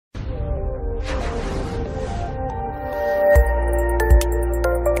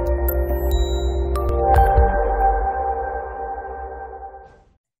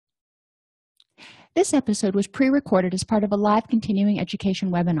This episode was pre-recorded as part of a live continuing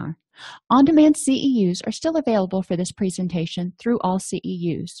education webinar. On-demand CEUs are still available for this presentation through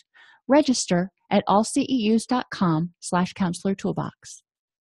AllCEUs. Register at allceus.com/counselor toolbox.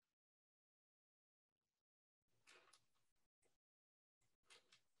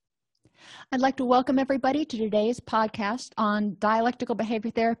 I'd like to welcome everybody to today's podcast on dialectical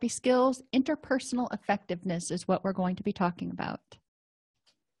behavior therapy skills. Interpersonal effectiveness is what we're going to be talking about.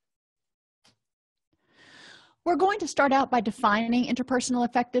 We're going to start out by defining interpersonal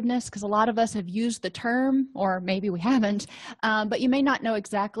effectiveness because a lot of us have used the term, or maybe we haven't, but you may not know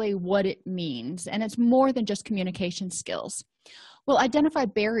exactly what it means, and it's more than just communication skills. We'll identify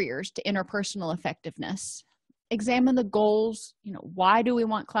barriers to interpersonal effectiveness, examine the goals, why do we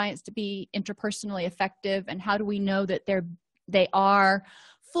want clients to be interpersonally effective, and how do we know that they are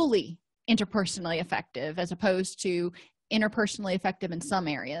fully interpersonally effective as opposed to interpersonally effective in some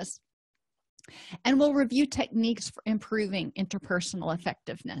areas. And we'll review techniques for improving interpersonal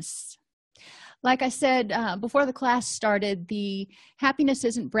effectiveness. Like I said before the class started, the Happiness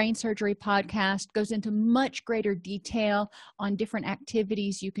Isn't Brain Surgery podcast goes into much greater detail on different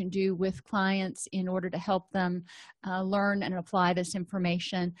activities you can do with clients in order to help them learn and apply this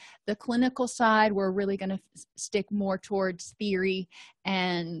information. The clinical side, we're really going to stick more towards theory,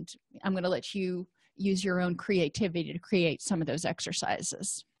 and I'm going to let you use your own creativity to create some of those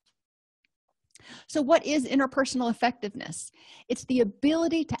exercises. So what is interpersonal effectiveness? It's the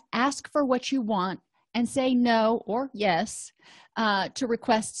ability to ask for what you want and say no or yes to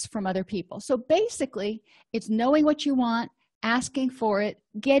requests from other people. So basically, it's knowing what you want, asking for it,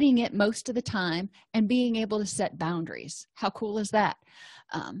 getting it most of the time, and being able to set boundaries. How cool is that?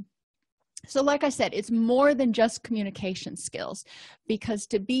 So like I said, it's more than just communication skills, because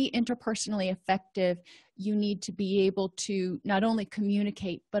to be interpersonally effective, you need to be able to not only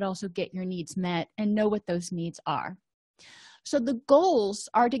communicate, but also get your needs met and know what those needs are. So the goals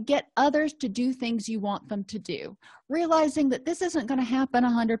are to get others to do things you want them to do, realizing that this isn't going to happen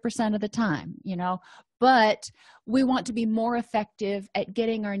 100% of the time, but we want to be more effective at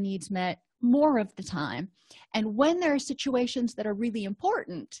getting our needs met more of the time. And when there are situations that are really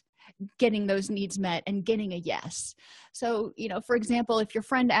important, getting those needs met and getting a yes. So, for example, if your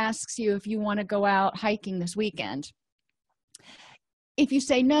friend asks you if you want to go out hiking this weekend, if you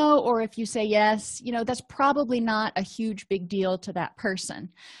say no or if you say yes, that's probably not a huge big deal to that person.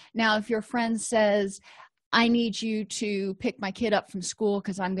 Now, if your friend says, I need you to pick my kid up from school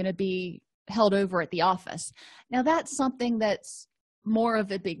because I'm going to be held over at the office. Now, that's something that's more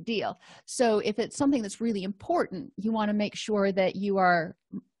of a big deal. So if it's something that's really important, you want to make sure that you are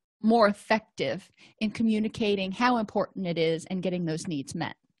more effective in communicating how important it is and getting those needs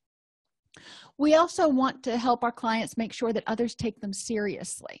met. We also want to help our clients make sure that others take them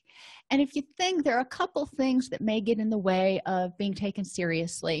seriously. And if you think there are a couple things that may get in the way of being taken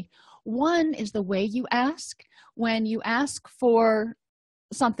seriously, one is the way you ask. When you ask for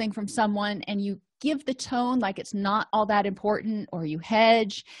something from someone and you give the tone like it's not all that important, or you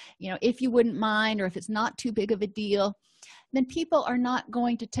hedge, if you wouldn't mind, or if it's not too big of a deal, then people are not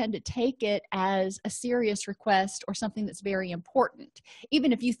going to tend to take it as a serious request or something that's very important.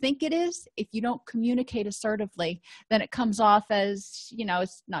 Even if you think it is, if you don't communicate assertively, then it comes off as,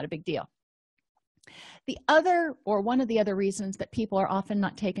 it's not a big deal. The other, or one of the other reasons that people are often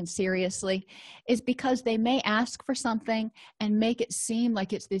not taken seriously is because they may ask for something and make it seem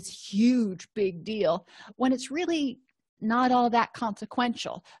like it's this huge big deal when it's really not all that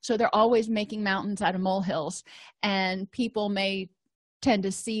consequential. So they're always making mountains out of molehills, and people may tend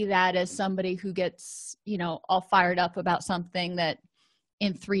to see that as somebody who gets, all fired up about something that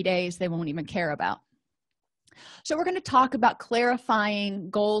in 3 days they won't even care about. So we're going to talk about clarifying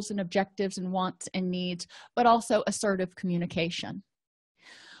goals and objectives and wants and needs, but also assertive communication.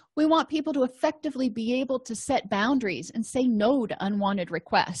 We want people to effectively be able to set boundaries and say no to unwanted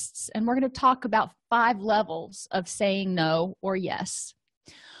requests. And we're going to talk about 5 levels of saying no or yes.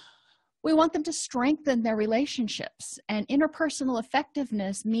 We want them to strengthen their relationships. And interpersonal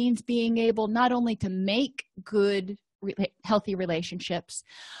effectiveness means being able not only to make good, healthy relationships,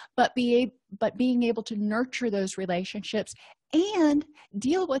 but being able to nurture those relationships and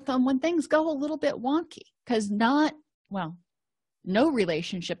deal with them when things go a little bit wonky. Because no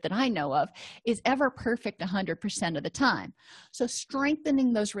relationship that I know of is ever perfect 100% of the time. So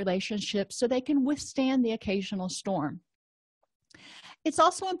strengthening those relationships so they can withstand the occasional storm. It's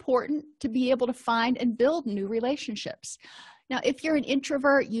also important to be able to find and build new relationships. Now, if you're an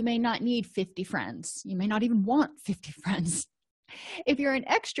introvert, you may not need 50 friends. You may not even want 50 friends. If you're an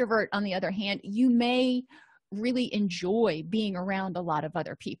extrovert, on the other hand, you may really enjoy being around a lot of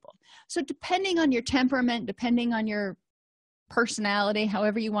other people. So depending on your temperament, depending on your personality,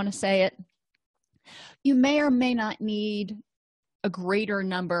 however you want to say it, you may or may not need a greater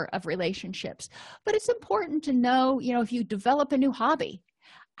number of relationships. But it's important to know, if you develop a new hobby,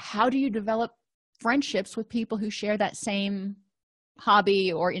 how do you develop friendships with people who share that same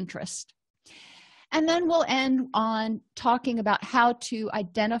hobby or interest? And then we'll end on talking about how to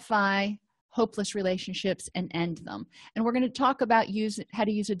identify hopeless relationships and end them. And we're going to talk about how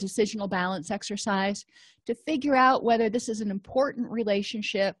to use a decisional balance exercise to figure out whether this is an important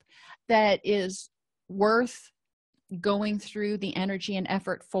relationship that is worth going through the energy and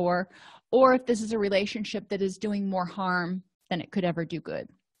effort for, or if this is a relationship that is doing more harm than it could ever do good.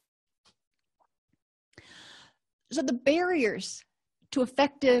 So the barriers to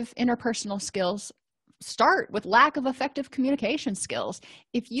effective interpersonal skills start with lack of effective communication skills.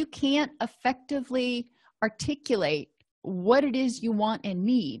 If you can't effectively articulate what it is you want and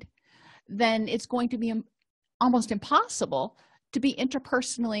need, then it's going to be almost impossible to be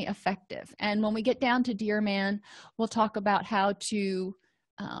interpersonally effective. And when we get down to Dear Man, we'll talk about how to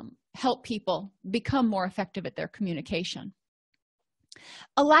help people become more effective at their communication.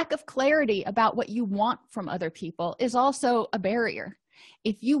 A lack of clarity about what you want from other people is also a barrier.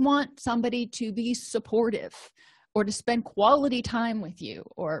 If you want somebody to be supportive or to spend quality time with you,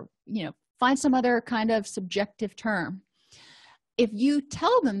 or find some other kind of subjective term, if you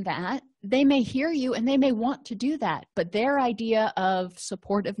tell them that, they may hear you and they may want to do that, but their idea of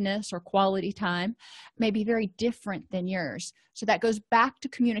supportiveness or quality time may be very different than yours. So that goes back to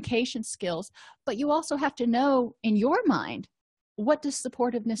communication skills, but you also have to know in your mind, what does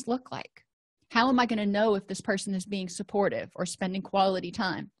supportiveness look like? How am I going to know if this person is being supportive or spending quality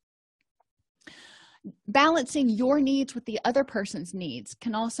time? Balancing your needs with the other person's needs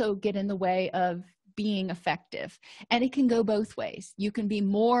can also get in the way of being effective. And it can go both ways. You can be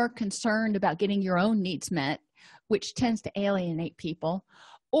more concerned about getting your own needs met, which tends to alienate people,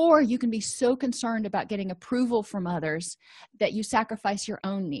 or you can be so concerned about getting approval from others that you sacrifice your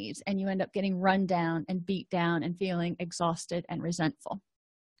own needs and you end up getting run down and beat down and feeling exhausted and resentful.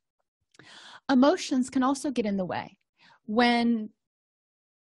 Emotions can also get in the way. When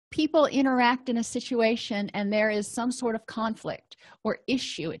people interact in a situation and there is some sort of conflict or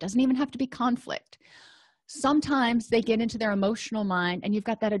issue, it doesn't even have to be conflict. Sometimes they get into their emotional mind and you've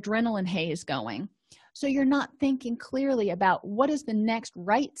got that adrenaline haze going. So you're not thinking clearly about what is the next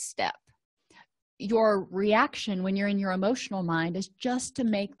right step. Your reaction when you're in your emotional mind is just to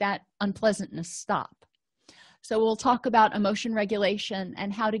make that unpleasantness stop. So we'll talk about emotion regulation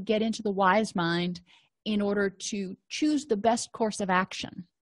and how to get into the wise mind in order to choose the best course of action.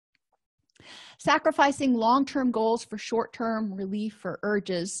 Sacrificing long-term goals for short-term relief or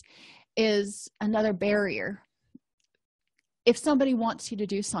urges is another barrier. If somebody wants you to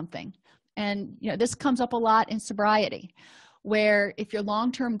do something, and this comes up a lot in sobriety, where if your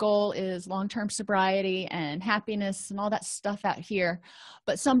long-term goal is long-term sobriety and happiness and all that stuff out here,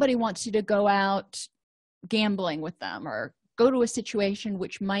 but somebody wants you to go out gambling with them or go to a situation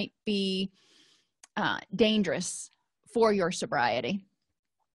which might be dangerous for your sobriety,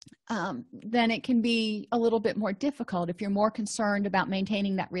 then it can be a little bit more difficult if you're more concerned about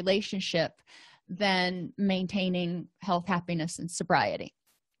maintaining that relationship than maintaining health, happiness, and sobriety.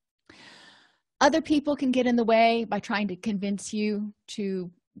 Other people can get in the way by trying to convince you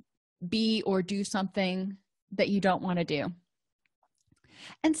to be or do something that you don't want to do.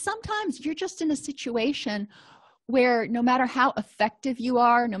 And sometimes you're just in a situation where no matter how effective you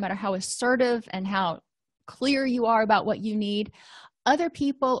are, no matter how assertive and how clear you are about what you need, other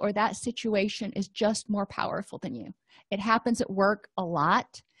people or that situation is just more powerful than you. It happens at work a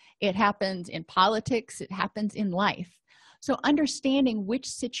lot. It happens in politics. It happens in life. So understanding which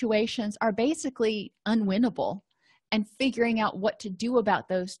situations are basically unwinnable and figuring out what to do about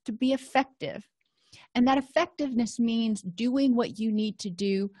those to be effective. And that effectiveness means doing what you need to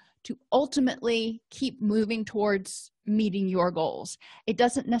do to ultimately keep moving towards meeting your goals. It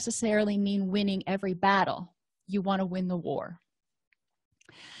doesn't necessarily mean winning every battle. You want to win the war.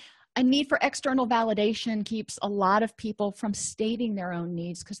 A need for external validation keeps a lot of people from stating their own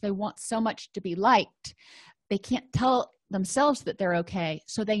needs because they want so much to be liked. They can't tell themselves that they're okay,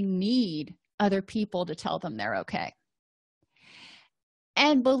 so they need other people to tell them they're okay.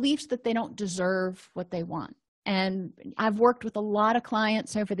 And beliefs that they don't deserve what they want. And I've worked with a lot of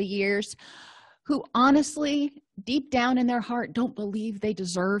clients over the years who honestly, deep down in their heart, don't believe they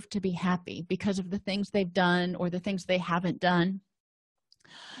deserve to be happy because of the things they've done or the things they haven't done.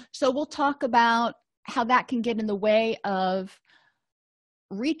 So we'll talk about how that can get in the way of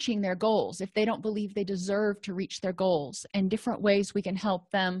reaching their goals, if they don't believe they deserve to reach their goals, and different ways we can help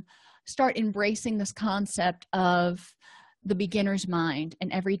them start embracing this concept of the beginner's mind,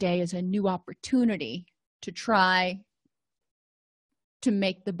 and every day is a new opportunity to try to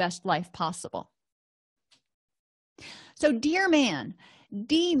make the best life possible. So, dear man,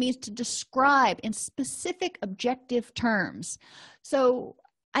 D means to describe in specific objective terms. So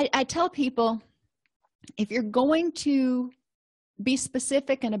I tell people, if you're going to be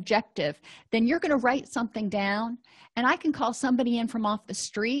specific and objective, then you're going to write something down, and I can call somebody in from off the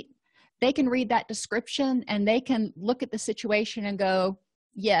street. They can read that description and they can look at the situation and go,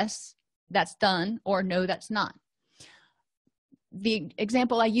 yes, that's done, or no, that's not. The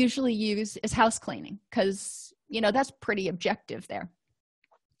example I usually use is house cleaning, because that's pretty objective there.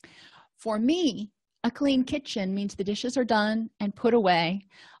 For me, a clean kitchen means the dishes are done and put away.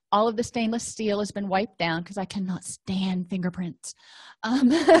 All of the stainless steel has been wiped down because I cannot stand fingerprints.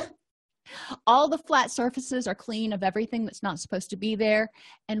 All the flat surfaces are clean of everything that's not supposed to be there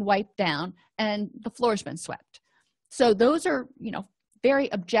and wiped down, and the floor's been swept. So those are, very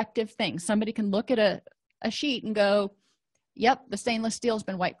objective things. Somebody can look at a sheet and go, yep, the stainless steel has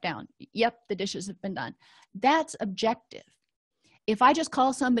been wiped down. Yep, the dishes have been done. That's objective. If I just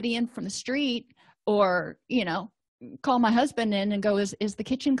call somebody in from the street, or, call my husband in and go, is the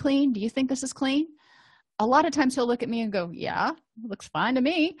kitchen clean? Do you think this is clean? A lot of times he'll look at me and go, yeah, looks fine to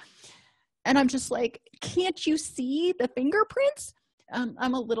me. And I'm just like, can't you see the fingerprints?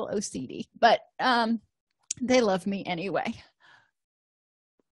 I'm a little OCD, but they love me anyway.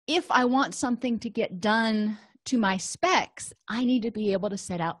 If I want something to get done to my specs, I need to be able to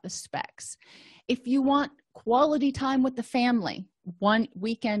set out the specs. If you want quality time with the family, one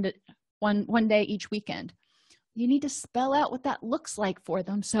day each weekend, you need to spell out what that looks like for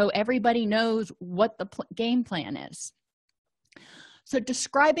them so everybody knows what the game plan is. So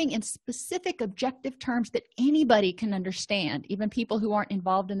describing in specific objective terms that anybody can understand, even people who aren't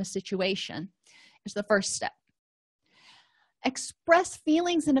involved in the situation, is the first step. Express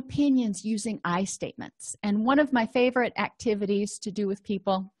feelings and opinions using I statements. And one of my favorite activities to do with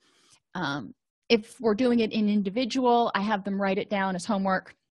people, if we're doing it in individual, I have them write it down as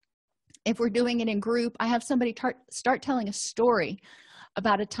homework. If we're doing it in group, I have somebody start telling a story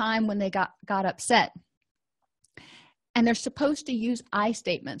about a time when they got upset. And they're supposed to use I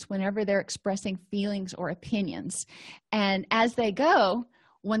statements whenever they're expressing feelings or opinions. And as they go,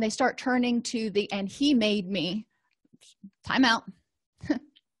 when they start turning to the, and he made me, time out.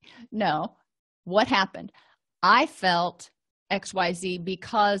 No, what happened? I felt XYZ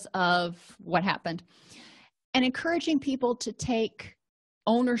because of what happened. And encouraging people to take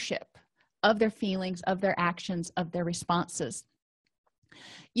ownership of their feelings, of their actions, of their responses.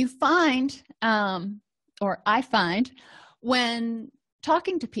 You find, or I find, when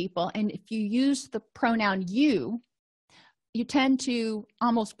talking to people, and if you use the pronoun you tend to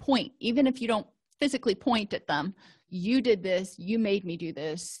almost point, even if you don't physically point at them. You did this, you made me do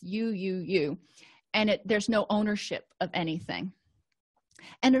this, you. And there's no ownership of anything.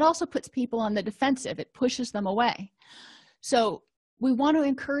 And it also puts people on the defensive. It pushes them away. So we want to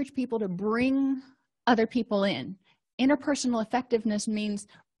encourage people to bring other people in. Interpersonal effectiveness means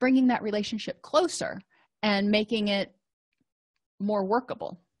bringing that relationship closer and making it more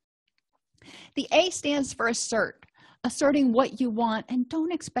workable. The A stands for assert, asserting what you want, and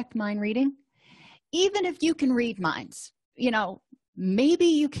don't expect mind reading. Even if you can read minds, maybe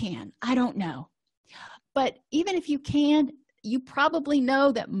you can, I don't know. But even if you can, you probably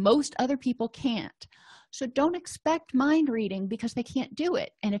know that most other people can't. So don't expect mind reading because they can't do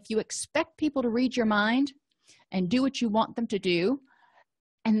it. And if you expect people to read your mind and do what you want them to do,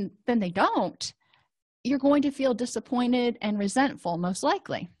 and then they don't, you're going to feel disappointed and resentful, most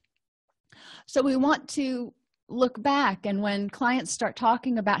likely. So we want to look back, and when clients start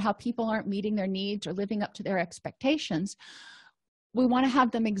talking about how people aren't meeting their needs or living up to their expectations, we want to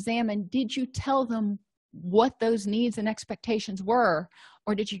have them examine, did you tell them what those needs and expectations were,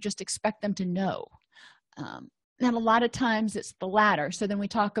 or did you just expect them to know? And a lot of times it's the latter. So then we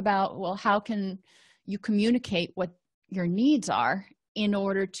talk about, well, how can you communicate what your needs are in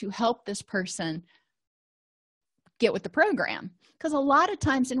order to help this person get with the program? Because a lot of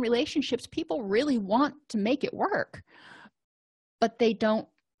times in relationships, people really want to make it work, but they don't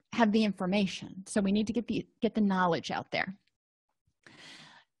have the information. So we need to get the knowledge out there.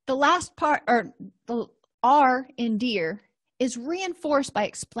 The last part, or the R in DEAR, is reinforced by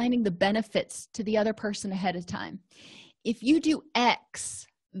explaining the benefits to the other person ahead of time. If you do X,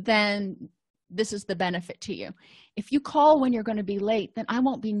 then this is the benefit to you. If you call when you're going to be late, then I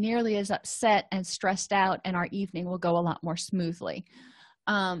won't be nearly as upset and stressed out, and our evening will go a lot more smoothly.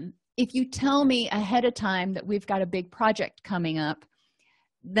 If you tell me ahead of time that we've got a big project coming up,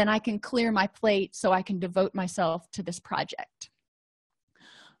 then I can clear my plate so I can devote myself to this project.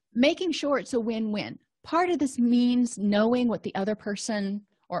 Making sure it's a win-win. Part of this means knowing what the other person,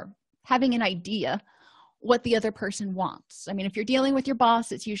 or having an idea what the other person wants. I mean, if you're dealing with your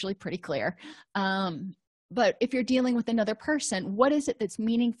boss, it's usually pretty clear. But if you're dealing with another person, what is it that's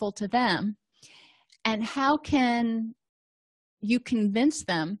meaningful to them? And how can you convince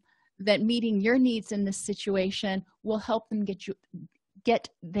them that meeting your needs in this situation will help them get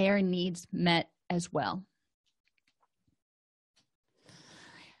their needs met as well?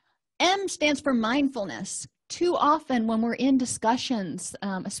 M stands for mindfulness. Too often when we're in discussions,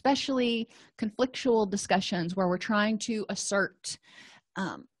 especially conflictual discussions where we're trying to assert,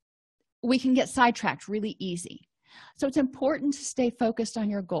 we can get sidetracked really easy. So it's important to stay focused on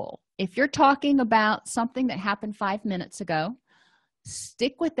your goal. If you're talking about something that happened 5 minutes ago,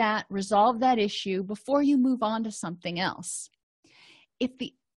 stick with that, resolve that issue before you move on to something else. If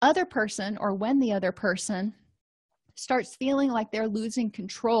the other person, or when the other person starts feeling like they're losing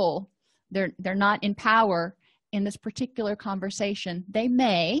control, they're not in power in this particular conversation, they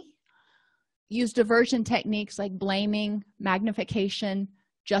may use diversion techniques like blaming, magnification,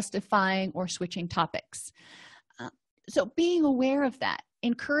 justifying, or switching topics. So being aware of that,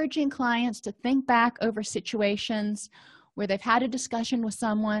 encouraging clients to think back over situations where they've had a discussion with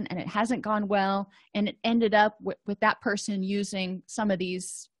someone and it hasn't gone well, and it ended up with that person using some of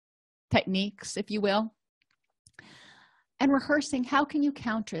these techniques, if you will, and rehearsing how can you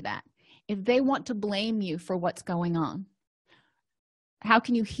counter that. If they want to blame you for what's going on, how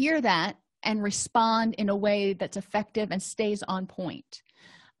can you hear that and respond in a way that's effective and stays on point?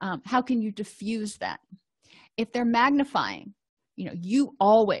 How can you diffuse that? If they're magnifying, you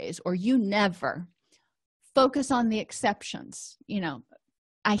always or you never, focus on the exceptions.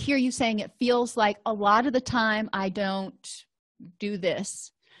 I hear you saying it feels like a lot of the time I don't do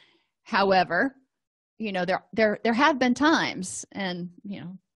this. However, there have been times, and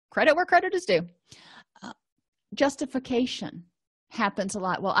credit where credit is due. Justification happens a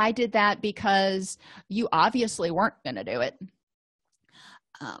lot. Well, I did that because you obviously weren't going to do it.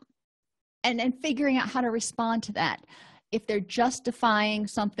 And figuring out how to respond to that. If they're justifying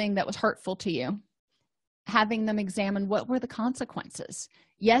something that was hurtful to you, having them examine what were the consequences.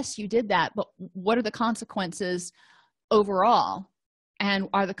 Yes, you did that, but what are the consequences overall? And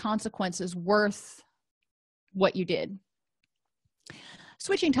are the consequences worth what you did?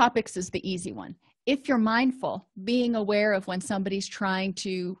 Switching topics is the easy one. If you're mindful, being aware of when somebody's trying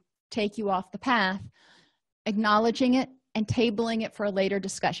to take you off the path, acknowledging it and tabling it for a later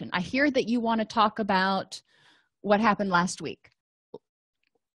discussion. I hear that you want to talk about what happened last week.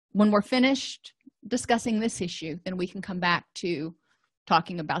 When we're finished discussing this issue, then we can come back to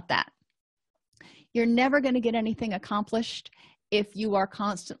talking about that. You're never going to get anything accomplished if you are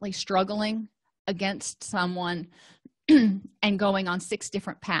constantly struggling against someone and going on 6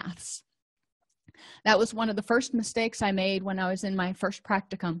 different paths. That was one of the first mistakes I made when I was in my first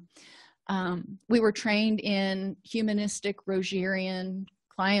practicum. We were trained in humanistic, Rogerian,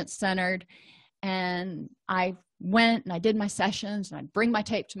 client-centered, and I went and I did my sessions, and I'd bring my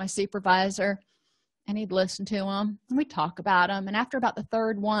tape to my supervisor, and he'd listen to them, and we'd talk about them. And after about the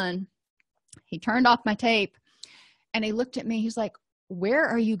 3rd one, he turned off my tape, and he looked at me. He's like, "Where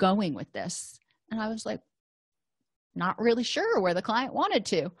are you going with this?" And I was like, not really sure where the client wanted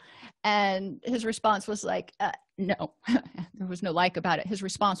to. And his response was like, no. There was no like about it. His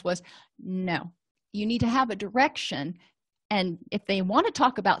response was, no. You need to have a direction, and if they want to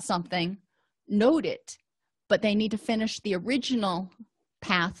talk about something, note it, but they need to finish the original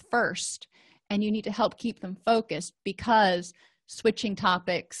path first, and you need to help keep them focused, because switching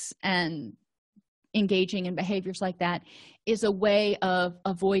topics and engaging in behaviors like that is a way of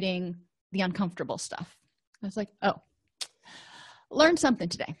avoiding the uncomfortable stuff. I was like, oh, learn something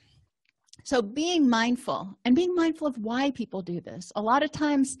today. So being mindful, and being mindful of why people do this. A lot of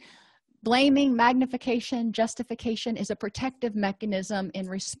times, blaming, magnification, justification is a protective mechanism in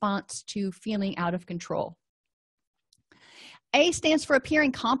response to feeling out of control. A stands for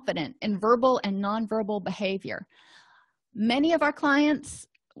appearing confident in verbal and nonverbal behavior. Many of our clients,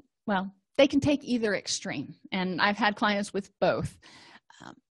 well, they can take either extreme, and I've had clients with both.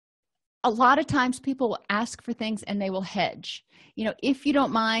 A lot of times people will ask for things and they will hedge. If you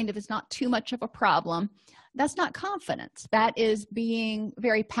don't mind, if it's not too much of a problem, that's not confidence. That is being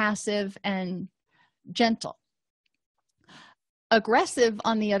very passive and gentle. Aggressive,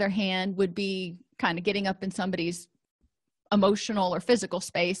 on the other hand, would be kind of getting up in somebody's emotional or physical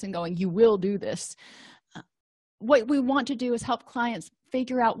space and going, you will do this. what we want to do is help clients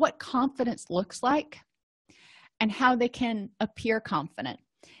figure out what confidence looks like and how they can appear confident.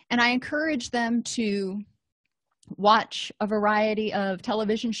 And I encourage them to watch a variety of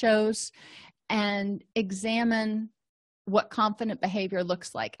television shows and examine what confident behavior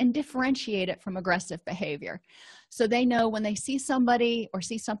looks like and differentiate it from aggressive behavior. So they know when they see somebody or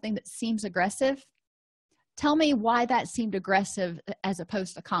see something that seems aggressive, tell me why that seemed aggressive as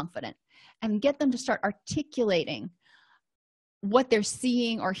opposed to confident, and get them to start articulating what they're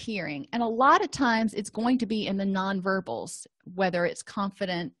seeing or hearing. And a lot of times it's going to be in the nonverbals, whether it's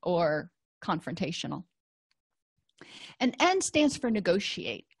confident or confrontational. And N stands for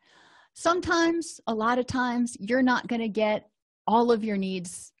negotiate. Sometimes, a lot of times, you're not going to get all of your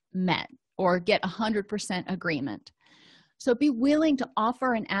needs met or get 100% agreement. So be willing to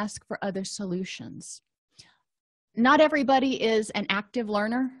offer and ask for other solutions. Not everybody is an active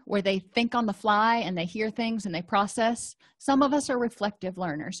learner where they think on the fly and they hear things and they process. Some of us are reflective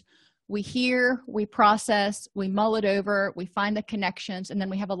learners. We hear, we process, we mull it over, we find the connections, and then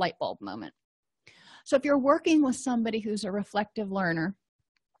we have a light bulb moment. So if you're working with somebody who's a reflective learner,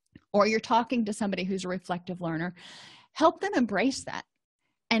 or you're talking to somebody who's a reflective learner, help them embrace that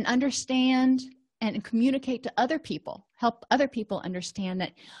and understand and communicate to other people. Help other people understand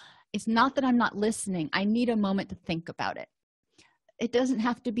that it's not that I'm not listening. I need a moment to think about it. It doesn't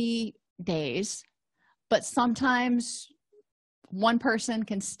have to be days, but sometimes one person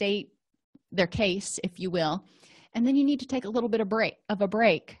can state their case, if you will, and then you need to take a little bit of a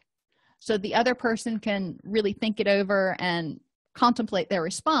break so the other person can really think it over and contemplate their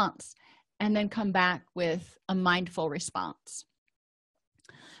response, and then come back with a mindful response.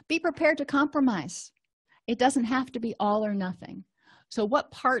 Be prepared to compromise. It doesn't have to be all or nothing. So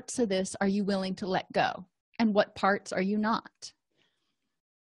what parts of this are you willing to let go, and what parts are you not?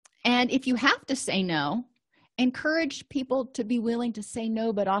 And if you have to say no, encourage people to be willing to say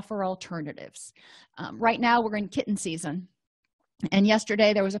no but offer alternatives. Right now we're in kitten season, and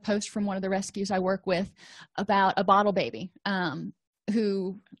yesterday there was a post from one of the rescues I work with about a bottle baby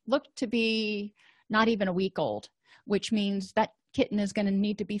who looked to be not even a week old, which means that kitten is going to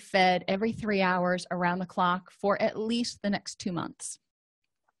need to be fed every 3 hours around the clock for at least the next 2 months,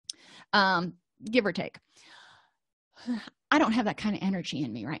 give or take. I don't have that kind of energy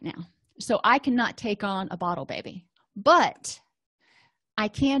in me right now, so I cannot take on a bottle baby, but I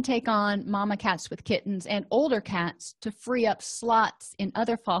can take on mama cats with kittens and older cats to free up slots in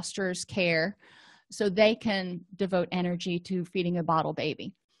other fosters' care so they can devote energy to feeding a bottle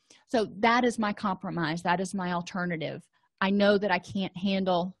baby. So that is my compromise. That is my alternative. I know that I can't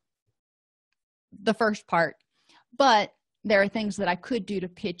handle the first part, but there are things that I could do to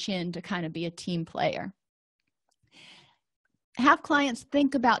pitch in to kind of be a team player. Have clients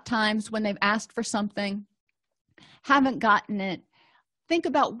think about times when they've asked for something, haven't gotten it. Think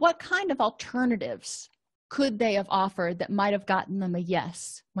about what kind of alternatives could they have offered that might have gotten them a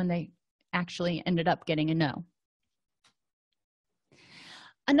yes when they actually ended up getting a no.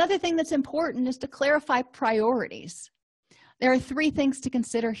 Another thing that's important is to clarify priorities. There are 3 things to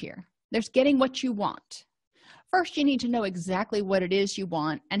consider here. There's getting what you want. First, you need to know exactly what it is you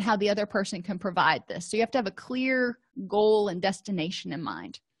want and how the other person can provide this. So you have to have a clear goal and destination in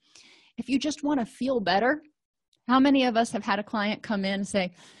mind. If you just want to feel better, how many of us have had a client come in and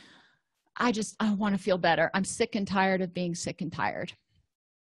say, I want to feel better. I'm sick and tired of being sick and tired.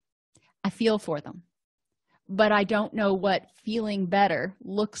 I feel for them, but I don't know what feeling better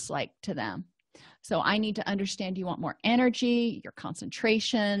looks like to them. So I need to understand, you want more energy, your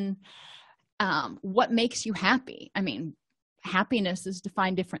concentration, what makes you happy? I mean, happiness is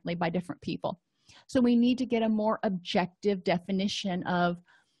defined differently by different people. So we need to get a more objective definition of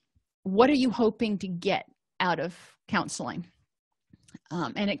what are you hoping to get out of counseling.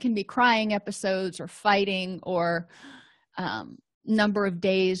 And it can be crying episodes or fighting or number of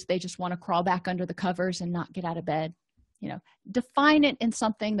days they just want to crawl back under the covers and not get out of bed. Define it in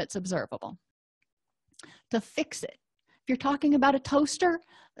something that's observable. To fix it, if you're talking about a toaster,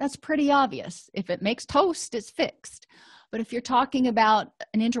 that's pretty obvious. If it makes toast, it's fixed. But if you're talking about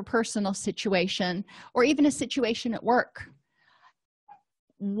an interpersonal situation or even a situation at work,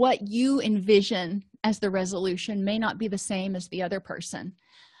 what you envision as the resolution may not be the same as the other person.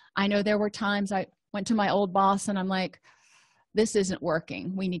 I know there were times I went to my old boss and I'm like, this isn't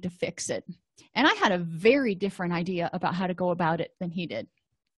working. We need to fix it. And I had a very different idea about how to go about it than he did,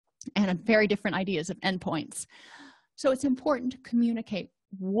 and very different ideas of endpoints. So it's important to communicate.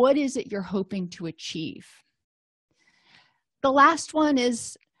 What is it you're hoping to achieve? The last one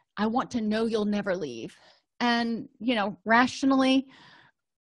is, I want to know you'll never leave. And, rationally,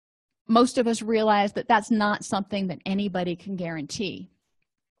 most of us realize that that's not something that anybody can guarantee.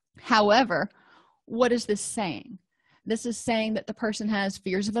 However, what is this saying? This is saying that the person has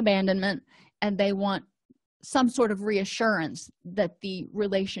fears of abandonment and they want some sort of reassurance that the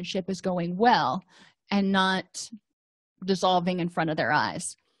relationship is going well and not dissolving in front of their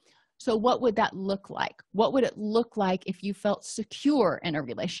eyes. So what would that look like? What would it look like if you felt secure in a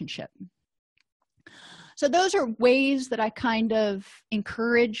relationship? So those are ways that I kind of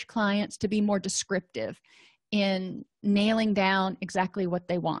encourage clients to be more descriptive in nailing down exactly what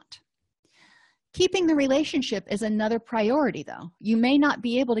they want. Keeping the relationship is another priority, though. You may not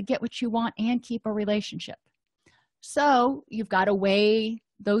be able to get what you want and keep a relationship. So you've got to weigh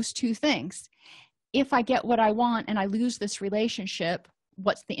those two things. If I get what I want and I lose this relationship,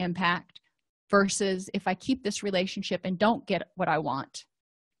 what's the impact? Versus if I keep this relationship and don't get what I want,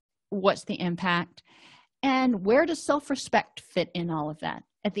 what's the impact? And where does self-respect fit in all of that?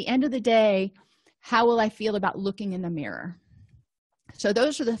 At the end of the day, how will I feel about looking in the mirror? So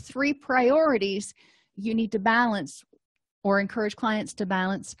those are the three priorities you need to balance or encourage clients to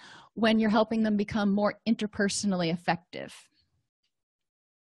balance when you're helping them become more interpersonally effective.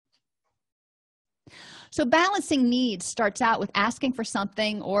 So balancing needs starts out with asking for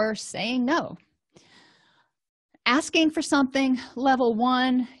something or saying no. Asking for something, level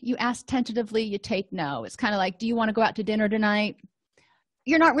 1, you ask tentatively, you take no. It's kind of like, do you want to go out to dinner tonight?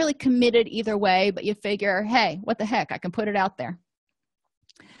 You're not really committed either way, but you figure, hey, what the heck, I can put it out there.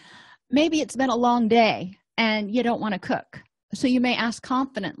 Maybe it's been a long day and you don't want to cook. So you may ask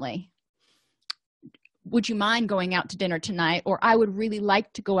confidently, would you mind going out to dinner tonight? Or I would really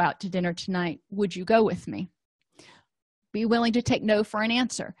like to go out to dinner tonight. Would you go with me? Be willing to take no for an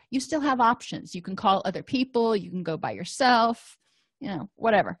answer. You still have options. You can call other people. You can go by yourself,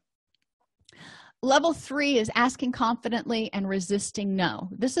 whatever. Level 3 is asking confidently and resisting no.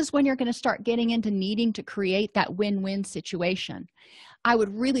 This is when you're going to start getting into needing to create that win-win situation. I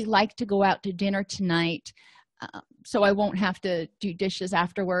would really like to go out to dinner tonight so I won't have to do dishes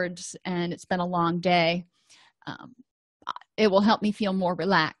afterwards and it's been a long day. It will help me feel more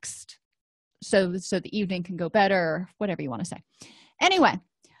relaxed so the evening can go better, or whatever you want to say. Anyway,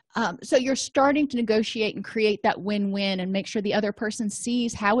 so you're starting to negotiate and create that win-win and make sure the other person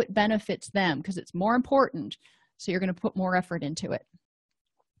sees how it benefits them because it's more important. So you're going to put more effort into it.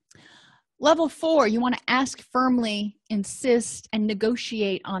 Level 4, you want to ask firmly, insist, and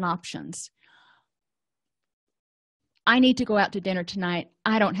negotiate on options. I need to go out to dinner tonight.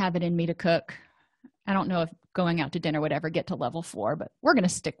 I don't have it in me to cook. I don't know if going out to dinner would ever get to level 4, but we're going to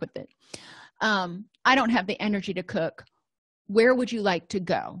stick with it. I don't have the energy to cook. Where would you like to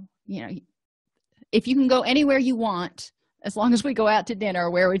go? If you can go anywhere you want, as long as we go out to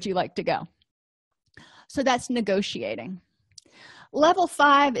dinner, where would you like to go? So that's negotiating. Level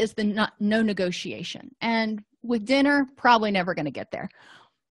 5 is the no negotiation. And with dinner, probably never going to get there.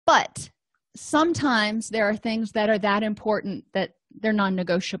 But sometimes there are things that are that important that they're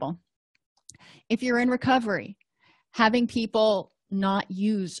non-negotiable. If you're in recovery, having people not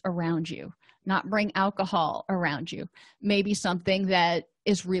use around you, not bring alcohol around you, may be something that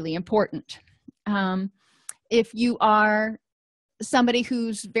is really important. If you are somebody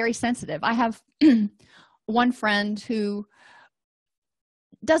who's very sensitive, I have one friend who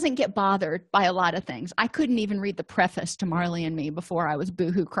doesn't get bothered by a lot of things. I couldn't even read the preface to Marley and Me before I was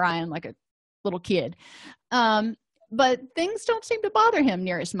boohoo crying like a little kid. But things don't seem to bother him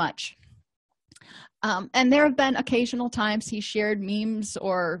near as much. And there have been occasional times he shared memes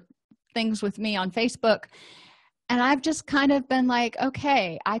or things with me on Facebook. And I've just kind of been like,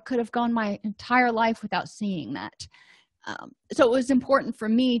 okay, I could have gone my entire life without seeing that. So it was important for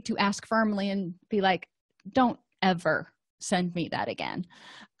me to ask firmly and be like, don't ever send me that again.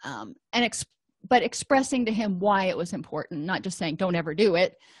 But expressing to him why it was important, not just saying don't ever do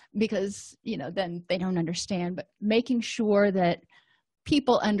it because, then they don't understand, but making sure that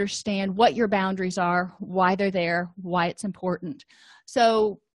people understand what your boundaries are, why they're there, why it's important.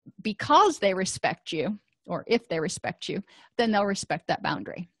 So because they respect you, or if they respect you, then they'll respect that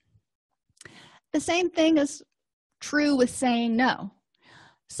boundary. The same thing is true with saying no.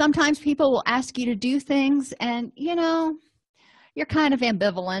 Sometimes people will ask you to do things and, you're kind of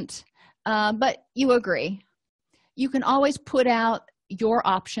ambivalent, but you agree. You can always put out your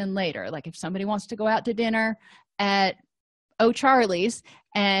option later. Like if somebody wants to go out to dinner at O'Charlie's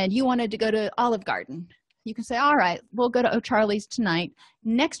and you wanted to go to Olive Garden, you can say, all right, we'll go to O'Charlie's tonight.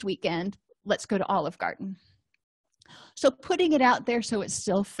 Next weekend, let's go to Olive Garden. So putting it out there so it's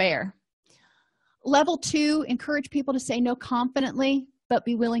still fair. Level 2, encourage people to say no confidently, but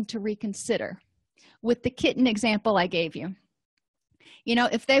be willing to reconsider. With the kitten example I gave you,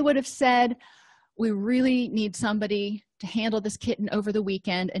 If they would have said, we really need somebody to handle this kitten over the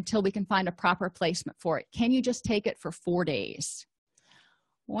weekend until we can find a proper placement for it. Can you just take it for 4 days?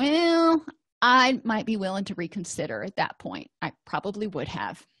 Well, I might be willing to reconsider at that point. I probably would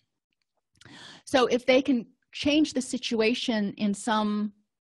have. So if they can change the situation in some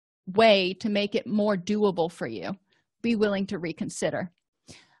way to make it more doable for you, be willing to reconsider.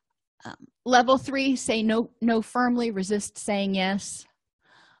 Level 3, say no firmly, resist saying yes.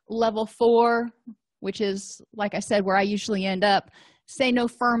 Level 4, which is, like I said, where I usually end up, say no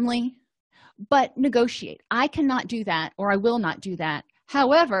firmly, but negotiate. I cannot do that, or I will not do that.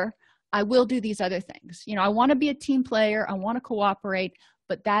 However, I will do these other things. I want to be a team player. I want to cooperate,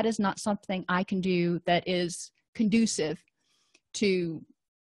 but that is not something I can do that is conducive to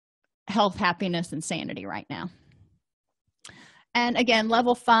health, happiness, and sanity right now. And again,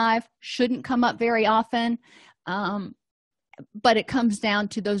 level 5 shouldn't come up very often, but it comes down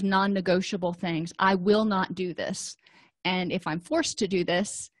to those non-negotiable things. I will not do this. And if I'm forced to do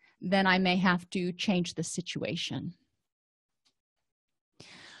this, then I may have to change the situation.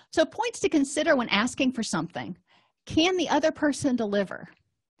 So points to consider when asking for something. Can the other person deliver?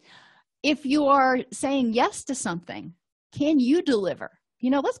 If you are saying yes to something, can you deliver?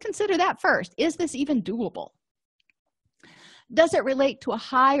 Let's consider that first. Is this even doable? Does it relate to a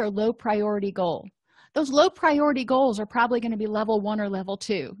high or low priority goal? Those low priority goals are probably going to be level 1 or level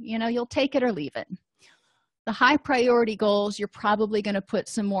 2. You'll take it or leave it. The high priority goals, you're probably going to put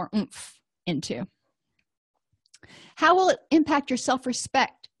some more oomph into. How will it impact your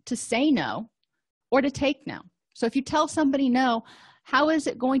self-respect to say no or to take no? So if you tell somebody no, how is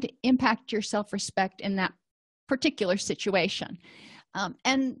it going to impact your self-respect in that particular situation?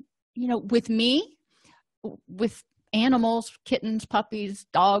 With me, with animals, kittens, puppies,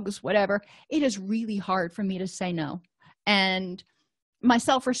 dogs, whatever, it is really hard for me to say no. And my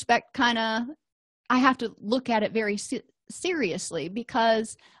self-respect I have to look at it very seriously,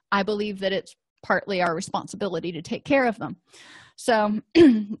 because I believe that it's partly our responsibility to take care of them. So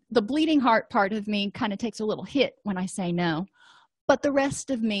the bleeding heart part of me kind of takes a little hit when I say no. But the rest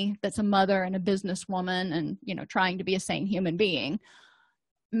of me, that's a mother and a businesswoman and, trying to be a sane human being,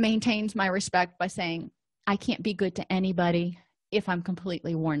 maintains my respect by saying, I can't be good to anybody if I'm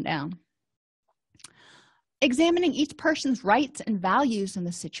completely worn down. Examining each person's rights and values in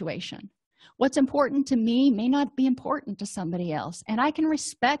the situation. What's important to me may not be important to somebody else, and I can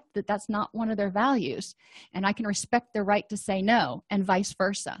respect that that's not one of their values, and I can respect their right to say no, and vice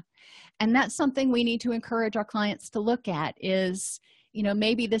versa. And that's something we need to encourage our clients to look at is,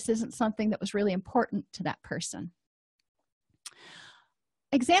 maybe this isn't something that was really important to that person.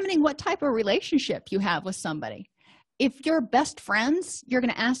 Examining what type of relationship you have with somebody. If you're best friends, you're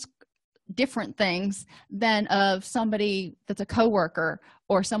going to ask different things than of somebody that's a coworker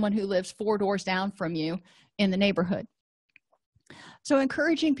or someone who lives 4 doors down from you in the neighborhood. So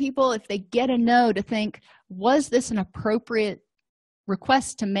encouraging people, if they get a no, to think, was this an appropriate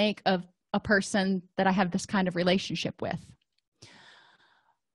request to make of a person that I have this kind of relationship with?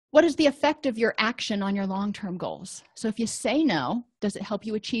 What is the effect of your action on your long-term goals? So if you say no, does it help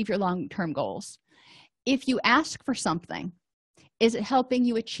you achieve your long-term goals? If you ask for something, is it helping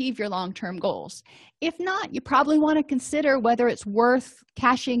you achieve your long-term goals? If not, you probably want to consider whether it's worth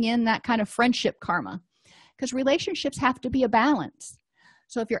cashing in that kind of friendship karma, because relationships have to be a balance.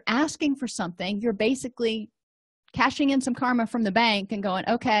 So if you're asking for something, you're basically cashing in some karma from the bank and going,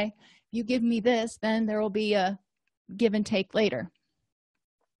 okay, if you give me this, then there will be a give and take later.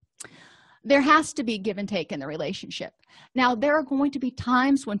 There has to be give and take in the relationship. Now, there are going to be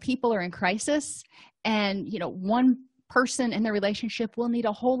times when people are in crisis and, one person in the relationship will need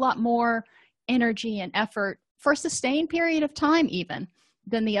a whole lot more energy and effort for a sustained period of time even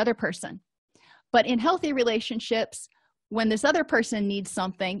than the other person. But in healthy relationships, when this other person needs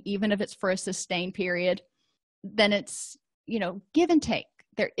something, even if it's for a sustained period, then it's, give and take.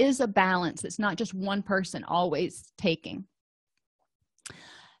 There is a balance. It's not just one person always taking.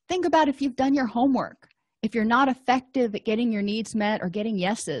 Think about if you've done your homework. If you're not effective at getting your needs met or getting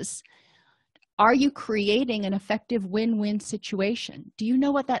yeses, are you creating an effective win-win situation? Do you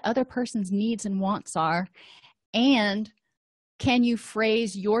know what that other person's needs and wants are? And can you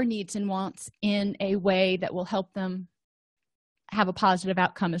phrase your needs and wants in a way that will help them have a positive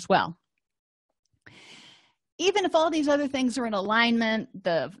outcome as well? Even if all these other things are in alignment,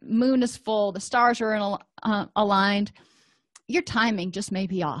 the moon is full, the stars are aligned, your timing just may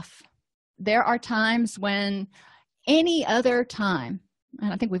be off. There are times when any other time,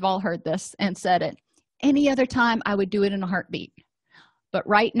 and I think we've all heard this and said it, any other time I would do it in a heartbeat. But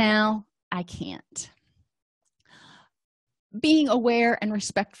right now, I can't. being aware and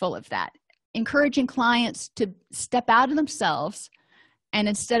respectful of that, encouraging clients to step out of themselves, and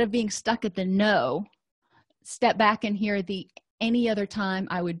instead of being stuck at the no, step back and hear the any other time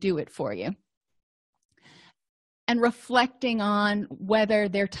I would do it for you, and reflecting on whether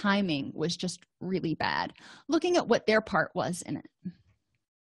their timing was just really bad, looking at what their part was in it.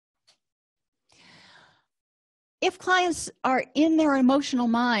 If clients are in their emotional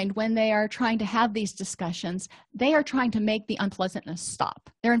mind when they are trying to have these discussions, they are trying to make the unpleasantness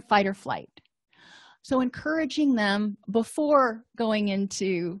stop. They're in fight or flight. So encouraging them before going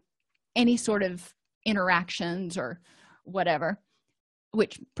into any sort of interactions or whatever,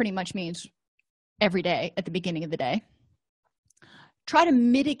 which pretty much means every day at the beginning of the day, try to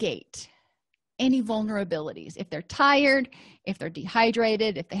mitigate any vulnerabilities. If they're tired, if they're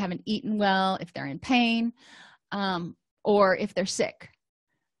dehydrated, if they haven't eaten well, if they're in pain, or if they're sick,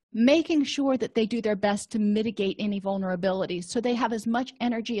 making sure that they do their best to mitigate any vulnerabilities so they have as much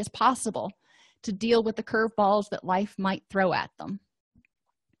energy as possible to deal with the curveballs that life might throw at them.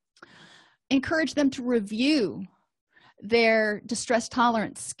 Encourage them to review their distress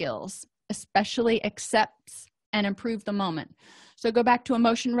tolerance skills, especially accepts and improve the moment. So go back to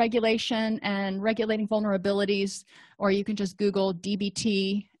emotion regulation and regulating vulnerabilities, or you can just Google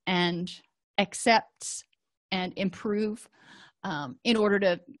DBT and accepts and improve in order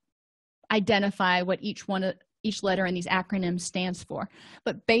to identify what each letter in these acronyms stands for.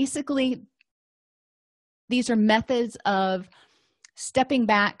 But basically, these are methods of stepping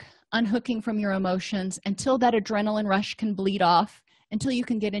back, unhooking from your emotions until that adrenaline rush can bleed off, until you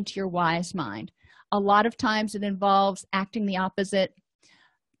can get into your wise mind. A lot of times it involves acting the opposite,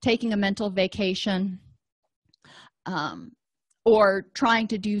 taking a mental vacation, or trying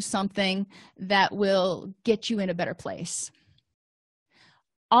to do something that will get you in a better place.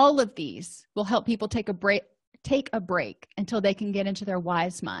 All of these will help people take a break until they can get into their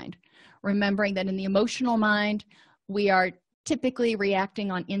wise mind, remembering that in the emotional mind, we are typically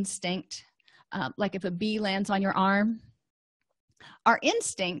reacting on instinct. Like if a bee lands on your arm, our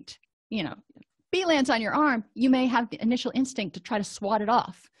instinct, bee lands on your arm, you may have the initial instinct to try to swat it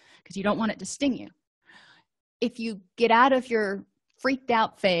off because you don't want it to sting you. If you get out of your freaked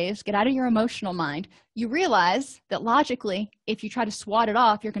out phase, get out of your emotional mind, you realize that logically, if you try to swat it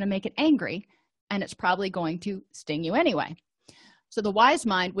off, you're going to make it angry, and it's probably going to sting you anyway. So the wise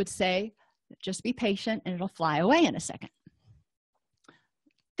mind would say, just be patient and it'll fly away in a second.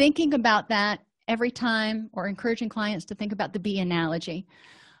 Thinking about that every time, or encouraging clients to think about the bee analogy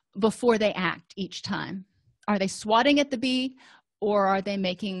before they act each time. Are they swatting at the bee, or are they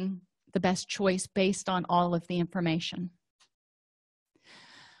making the best choice based on all of the information?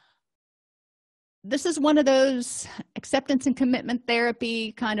 This is one of those acceptance and commitment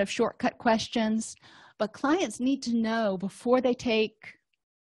therapy kind of shortcut questions, but clients need to know before they take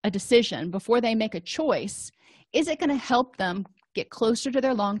a decision, before they make a choice, is it going to help them get closer to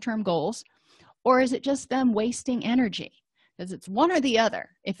their long-term goals, or is it just them wasting energy? Because it's one or the other.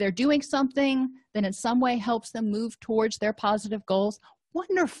 If they're doing something that in some way helps them move towards their positive goals,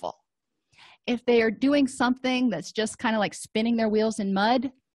 wonderful. If they are doing something that's just kind of like spinning their wheels in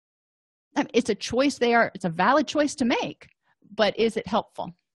mud, it's a choice it's a valid choice to make, but is it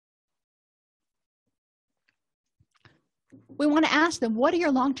helpful? We want to ask them, what are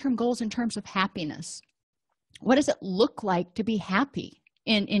your long-term goals in terms of happiness? What does it look like to be happy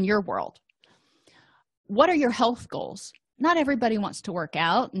in your world? What are your health goals? Not everybody wants to work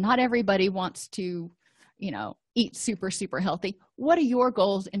out. Not everybody wants to, eat super, super healthy. What are your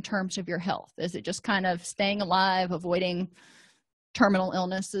goals in terms of your health? Is it just kind of staying alive, avoiding terminal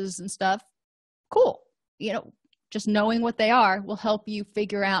illnesses and stuff? Cool. Just knowing what they are will help you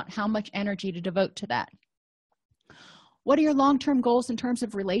figure out how much energy to devote to that. What are your long-term goals in terms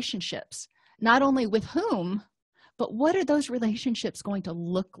of relationships? Not only with whom, but what are those relationships going to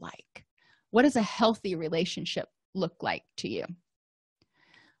look like? What does a healthy relationship look like to you?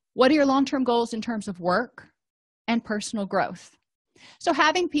 What are your long-term goals in terms of work and personal growth? So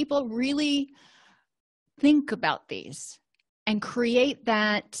having people really think about these and create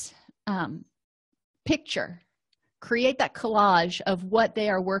that picture, create that collage of what they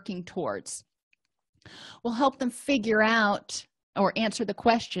are working towards will help them figure out or answer the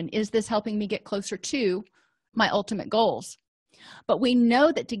question, is this helping me get closer to my ultimate goals? But we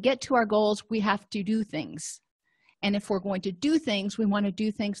know that to get to our goals, we have to do things. And if we're going to do things, we want to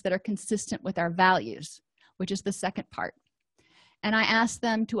do things that are consistent with our values, which is the second part. And I asked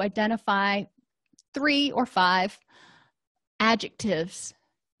them to identify 3 or 5 adjectives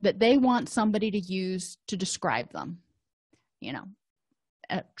that they want somebody to use to describe them.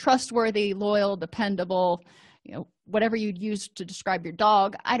 Trustworthy, loyal, dependable, whatever you'd use to describe your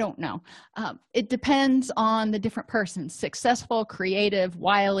dog, I don't know. It depends on the different persons: successful, creative,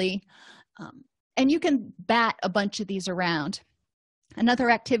 wily, and you can bat a bunch of these around. Another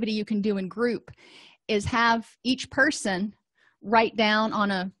activity you can do in group is have each person write down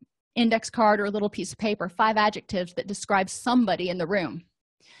on a index card or a little piece of paper 5 adjectives that describe somebody in the room.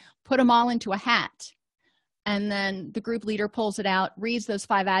 Put them all into a hat, and then the group leader pulls it out, reads those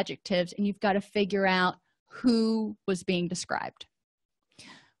 5 adjectives, and you've got to figure out who was being described.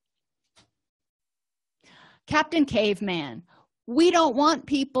 Captain Caveman. We don't want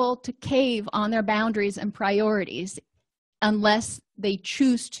people to cave on their boundaries and priorities unless they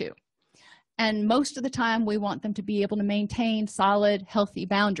choose to. And most of the time, we want them to be able to maintain solid, healthy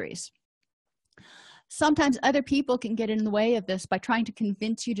boundaries. Sometimes other people can get in the way of this by trying to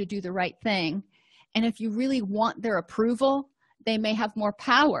convince you to do the right thing. And if you really want their approval, they may have more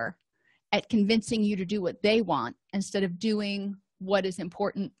power at convincing you to do what they want instead of doing what is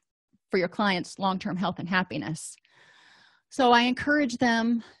important for your client's long-term health and happiness. So I encourage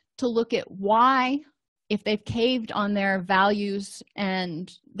them to look at why, if they've caved on their values and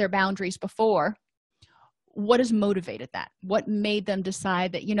their boundaries before, what has motivated that? What made them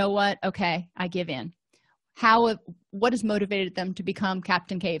decide that, you know what, okay, I give in? What has motivated them to become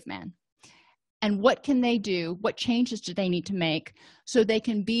Captain Caveman? And what can they do? What changes do they need to make so they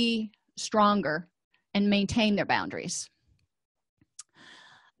can be stronger and maintain their boundaries?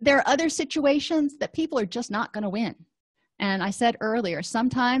 There are other situations that people are just not going to win. And I said earlier,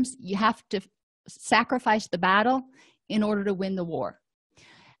 sometimes you have to sacrifice the battle in order to win the war.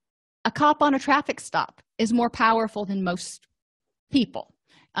 A cop on a traffic stop is more powerful than most people.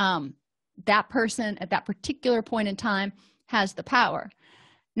 That person at that particular point in time has the power.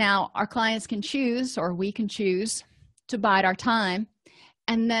 Now, our clients can choose, or we can choose, to bide our time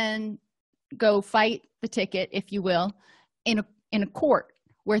and then go fight the ticket, if you will, in a court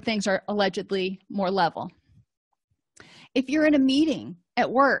where things are allegedly more level. If you're in a meeting at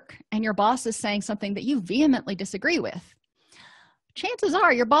work and your boss is saying something that you vehemently disagree with, chances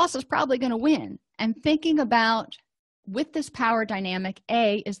are your boss is probably going to win. And thinking about, with this power dynamic,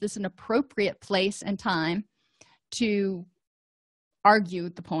 is this an appropriate place and time to argue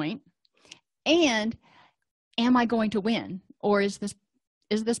the point? And am I going to win? Or is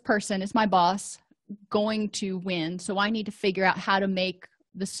this person, is my boss, going to win? So I need to figure out how to make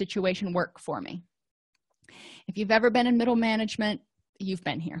the situation work for me. If you've ever been in middle management, you've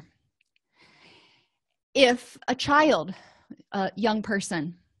been here. If a child, a young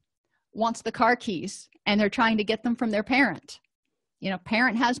person, wants the car keys and they're trying to get them from their parent,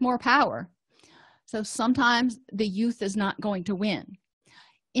 parent has more power. So sometimes the youth is not going to win.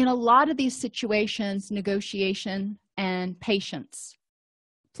 In a lot of these situations, negotiation and patience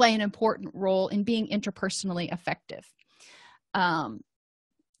play an important role in being interpersonally effective.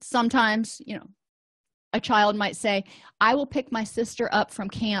 Sometimes, a child might say, I will pick my sister up from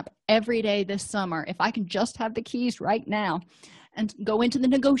camp every day this summer if I can just have the keys right now, and go into the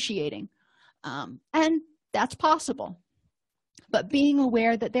negotiating. And that's possible. But being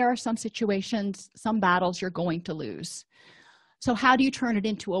aware that there are some situations, some battles you're going to lose. So how do you turn it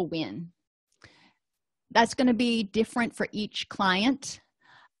into a win? That's going to be different for each client.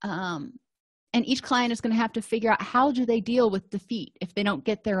 And each client is going to have to figure out, how do they deal with defeat if they don't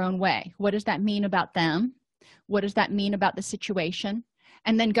get their own way? What does that mean about them? What does that mean about the situation?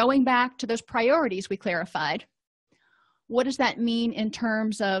 And then going back to those priorities we clarified, what does that mean in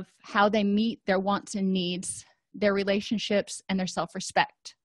terms of how they meet their wants and needs, their relationships, and their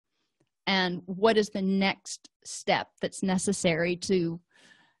self-respect? And what is the next step that's necessary to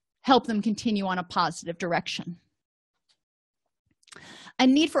help them continue on a positive direction? A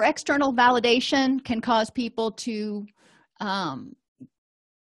need for external validation can cause people to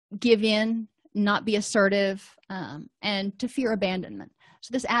give in, not be assertive, and to fear abandonment.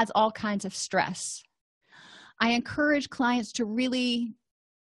 So this adds all kinds of stress. I encourage clients to really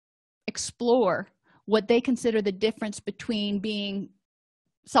explore what they consider the difference between being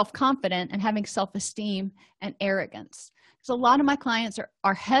self-confident and having self-esteem and arrogance. So a lot of my clients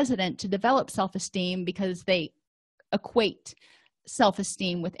are hesitant to develop self-esteem because they equate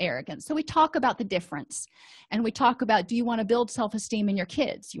self-esteem with arrogance. So we talk about the difference, and we talk about, do you want to build self-esteem in your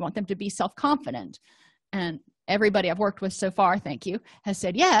kids? You want them to be self-confident? And everybody I've worked with so far, thank you, has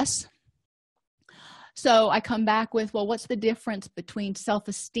said yes. So I come back with, well, what's the difference between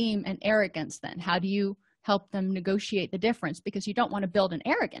self-esteem and arrogance then? How do you help them negotiate the difference? Because you don't want to build an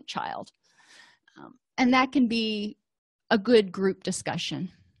arrogant child. And that can be a good group discussion.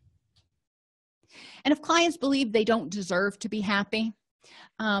 And if clients believe they don't deserve to be happy,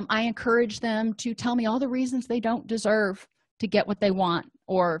 I encourage them to tell me all the reasons they don't deserve to get what they want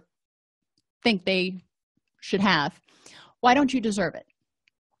or think they should have. Why don't you deserve it?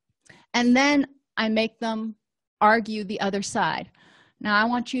 And then I make them argue the other side. Now, I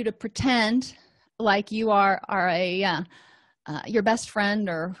want you to pretend like you are your best friend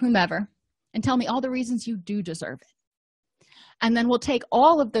or whomever and tell me all the reasons you do deserve it. And then we'll take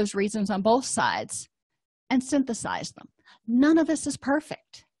all of those reasons on both sides and synthesize them. None of us is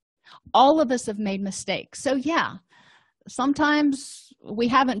perfect. All of us have made mistakes. So yeah, sometimes we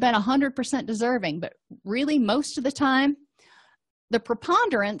haven't been 100% deserving, but really most of the time, the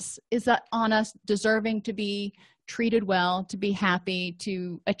preponderance is that on us deserving to be treated well, to be happy,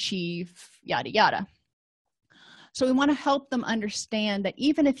 to achieve, yada, yada. So we want to help them understand that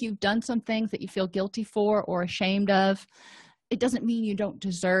even if you've done some things that you feel guilty for or ashamed of, it doesn't mean you don't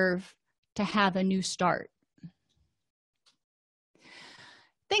deserve to have a new start.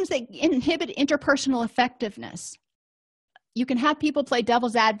 Things that inhibit interpersonal effectiveness. You can have people play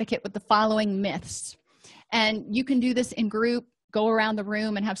devil's advocate with the following myths. And you can do this in group, go around the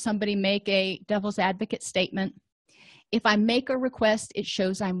room and have somebody make a devil's advocate statement. If I make a request, it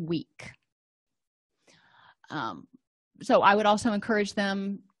shows I'm weak. So I would also encourage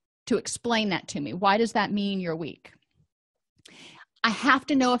them to explain that to me. Why does that mean you're weak? I have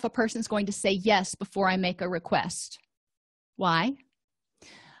to know if a person's going to say yes before I make a request. Why?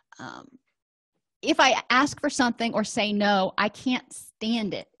 If I ask for something or say no, I can't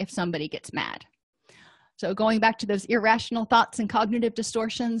stand it if somebody gets mad. So going back to those irrational thoughts and cognitive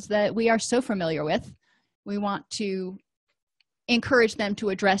distortions that we are so familiar with, we want to encourage them to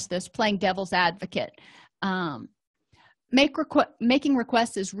address this, playing devil's advocate. Making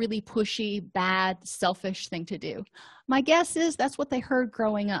requests is really pushy, bad, selfish thing to do. My guess is that's what they heard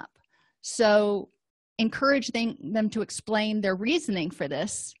growing up. So encouraging them to explain their reasoning for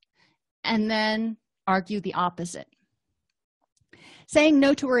this and then argue the opposite. Saying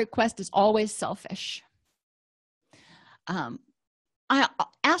no to a request is always selfish. I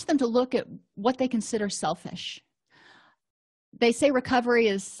ask them to look at what they consider selfish. They say recovery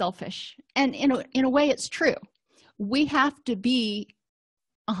is selfish, and in a way it's true. We have to be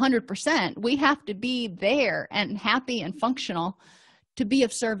 100%. We have to be there and happy and functional to be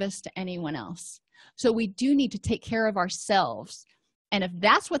of service to anyone else. So we do need to take care of ourselves. And if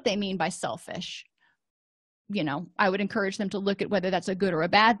that's what they mean by selfish, I would encourage them to look at whether that's a good or a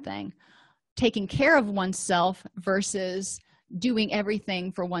bad thing. Taking care of oneself versus doing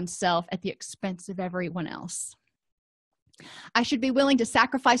everything for oneself at the expense of everyone else. I should be willing to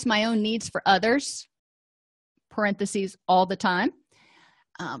sacrifice my own needs for others, parentheses, all the time.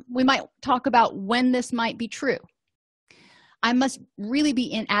 We might talk about when this might be true. I must really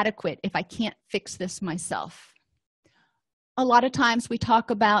be inadequate if I can't fix this myself. A lot of times we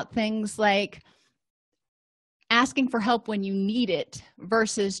talk about things like asking for help when you need it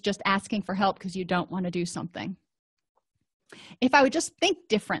versus just asking for help because you don't want to do something. If I would just think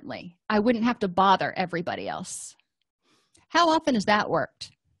differently, I wouldn't have to bother everybody else. How often has that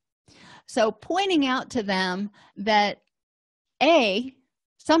worked? So pointing out to them that A,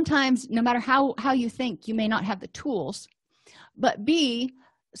 sometimes no matter how you think, you may not have the tools, but B,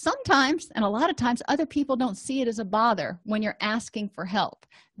 sometimes, and a lot of times, other people don't see it as a bother when you're asking for help.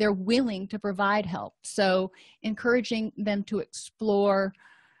 They're willing to provide help. So encouraging them to explore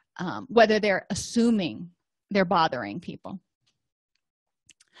whether they're assuming they're bothering people.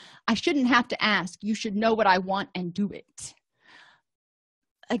 I shouldn't have to ask. You should know what I want and do it.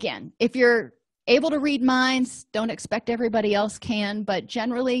 Again, if you're able to read minds, don't expect everybody else can, but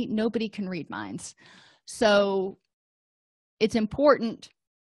generally nobody can read minds. So it's important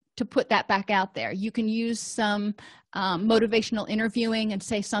to put that back out there. You can use some motivational interviewing and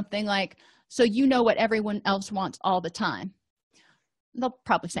say something like, so you know what everyone else wants all the time. They'll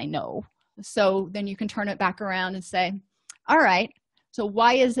probably say no. So then you can turn it back around and say, all right, so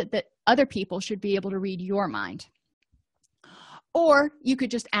why is it that other people should be able to read your mind? Or you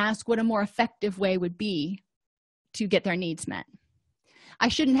could just ask what a more effective way would be to get their needs met. I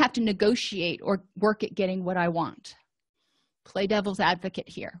shouldn't have to negotiate or work at getting what I want. Play devil's advocate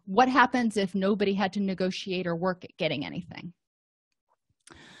here. What happens if nobody had to negotiate or work at getting anything?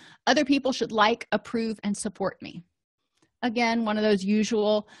 Other people should like, approve, and support me. Again, one of those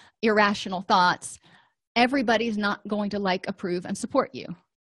usual irrational thoughts. Everybody's not going to like, approve, and support you.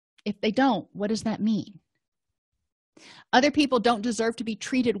 If they don't, what does that mean? Other people don't deserve to be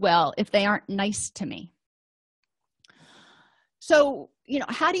treated well if they aren't nice to me. So,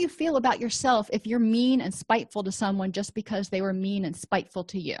 how do you feel about yourself if you're mean and spiteful to someone just because they were mean and spiteful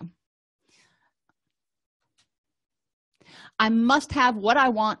to you? I must have what I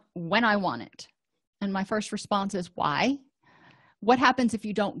want when I want it. And my first response is, why? What happens if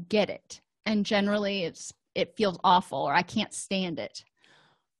you don't get it? And generally it feels awful, or I can't stand it.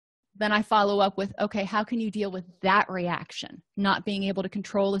 Then I follow up with, okay, how can you deal with that reaction? Not being able to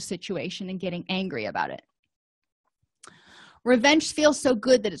control a situation and getting angry about it. Revenge feels so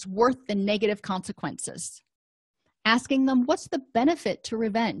good that it's worth the negative consequences. Asking them, what's the benefit to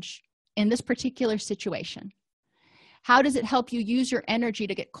revenge in this particular situation? How does it help you use your energy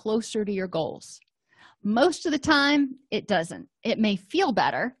to get closer to your goals? Most of the time, it doesn't. It may feel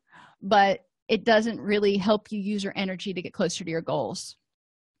better, but it doesn't really help you use your energy to get closer to your goals.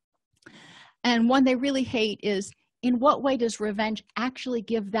 And one they really hate is, in what way does revenge actually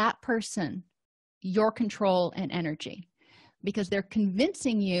give that person your control and energy? Because they're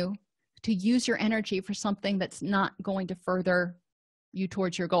convincing you to use your energy for something that's not going to further you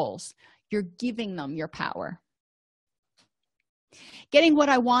towards your goals. You're giving them your power. Getting what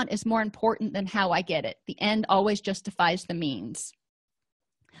I want is more important than how I get it. The end always justifies the means.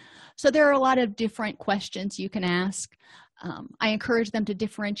 So there are a lot of different questions you can ask. I encourage them to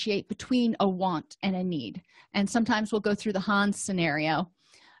differentiate between a want and a need. And sometimes we'll go through the Hans scenario.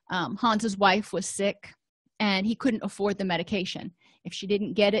 Hans's wife was sick and he couldn't afford the medication. If she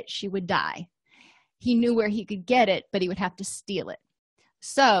didn't get it, she would die. He knew where he could get it, but he would have to steal it.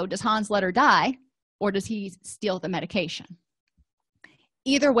 So does Hans let her die, or does he steal the medication?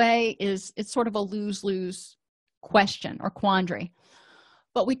 Either way, it's sort of a lose-lose question or quandary.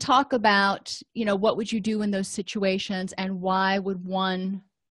 But we talk about, what would you do in those situations, and why would one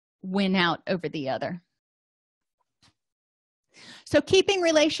win out over the other? So keeping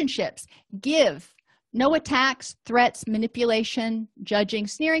relationships, give. No attacks, threats, manipulation, judging,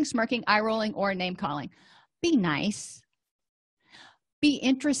 sneering, smirking, eye-rolling, or name-calling. Be nice. Be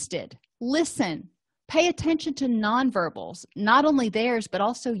interested. Listen. Pay attention to nonverbals, not only theirs, but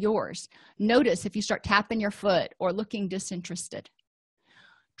also yours. Notice if you start tapping your foot or looking disinterested.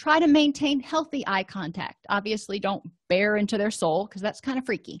 Try to maintain healthy eye contact. Obviously, don't bear into their soul, because that's kind of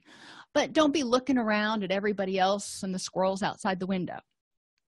freaky. But don't be looking around at everybody else and the squirrels outside the window.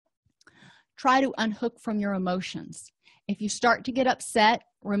 Try to unhook from your emotions. If you start to get upset,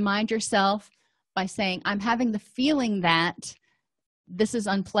 remind yourself by saying, I'm having the feeling that this is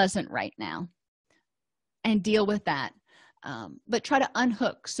unpleasant right now, and deal with that. But try to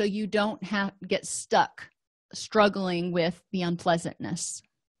unhook so you don't get stuck struggling with the unpleasantness.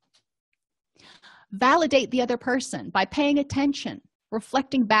 Validate the other person by paying attention,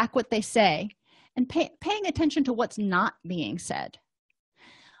 reflecting back what they say, and paying attention to what's not being said.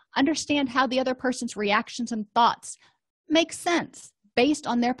 Understand how the other person's reactions and thoughts make sense based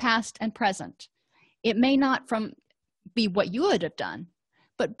on their past and present. It may not be what you would have done,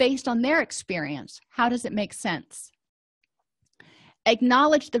 but based on their experience, how does it make sense?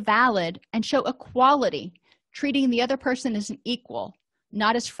 Acknowledge the valid and show equality, treating the other person as an equal,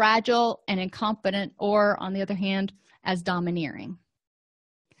 not as fragile and incompetent, or, on the other hand, as domineering.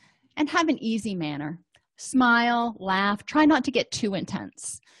 And have an easy manner. Smile, laugh, try not to get too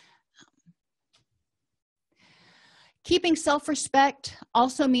intense. Keeping self-respect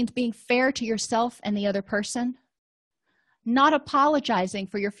also means being fair to yourself and the other person, not apologizing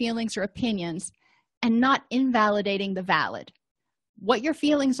for your feelings or opinions, and not invalidating the valid. What your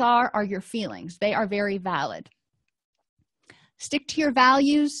feelings are your feelings. They are very valid. Stick to your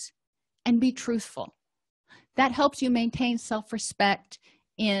values and be truthful. That helps you maintain self-respect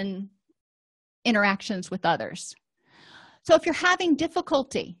in interactions with others. So if you're having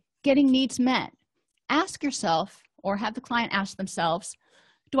difficulty getting needs met, ask yourself, or have the client ask themselves,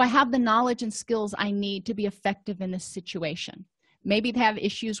 do I have the knowledge and skills I need to be effective in this situation? Maybe they have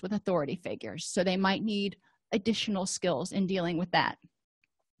issues with authority figures, so they might need additional skills in dealing with that.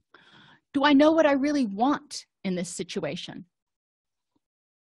 Do I know what I really want in this situation?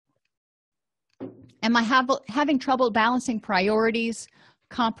 Am I having trouble balancing priorities,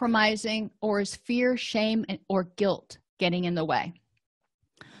 compromising, or is fear, shame, or guilt getting in the way?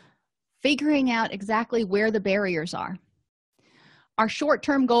 Figuring out exactly where the barriers are. Are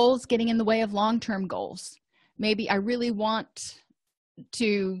short-term goals getting in the way of long-term goals? Maybe I really want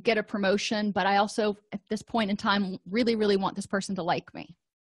to get a promotion, but I also, at this point in time, really, really want this person to like me.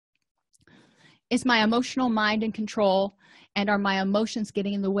 Is my emotional mind in control, and are my emotions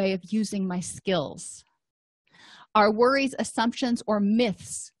getting in the way of using my skills? Are worries, assumptions, or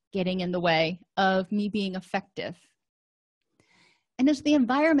myths getting in the way of me being effective? And is the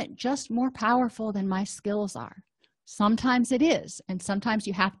environment just more powerful than my skills are? Sometimes it is, and sometimes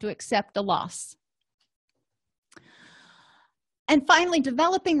you have to accept a loss. And finally,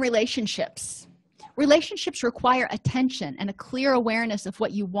 developing relationships. Relationships require attention and a clear awareness of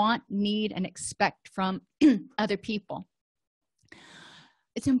what you want, need, and expect from other people.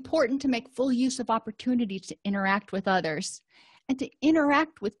 It's important to make full use of opportunities to interact with others and to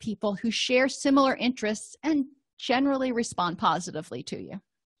interact with people who share similar interests and generally respond positively to you.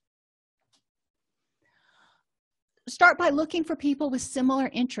 Start by looking for people with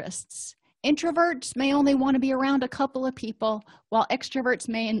similar interests. Introverts may only want to be around a couple of people, while extroverts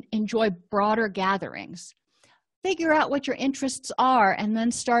may enjoy broader gatherings. Figure out what your interests are and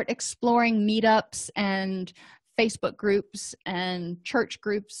then start exploring meetups and Facebook groups and church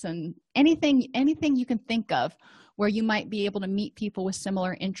groups and anything you can think of where you might be able to meet people with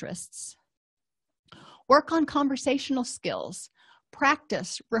similar interests. Work on conversational skills.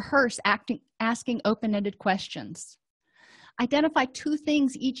 Practice, rehearse asking open-ended questions. Identify 2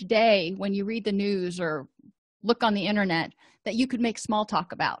 things each day when you read the news or look on the internet that you could make small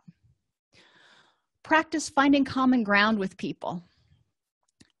talk about. Practice finding common ground with people.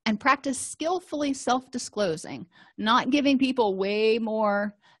 And practice skillfully self-disclosing, not giving people way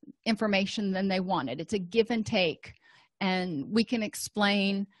more information than they wanted. It's a give and take. And we can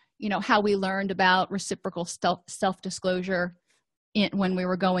explain, how we learned about reciprocal self-disclosure when we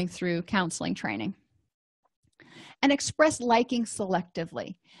were going through counseling training. And express liking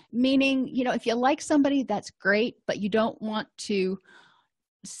selectively, meaning, if you like somebody, that's great, but you don't want to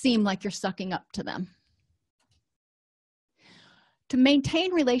seem like you're sucking up to them. To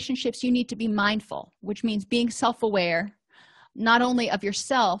maintain relationships, you need to be mindful, which means being self-aware, not only of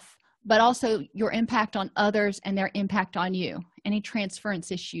yourself, but also your impact on others and their impact on you, any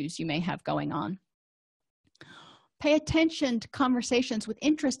transference issues you may have going on. Pay attention to conversations with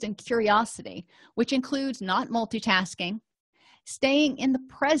interest and curiosity, which includes not multitasking, staying in the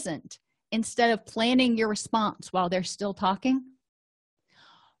present instead of planning your response while they're still talking.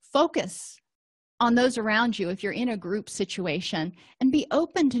 Focus on those around you if you're in a group situation, and be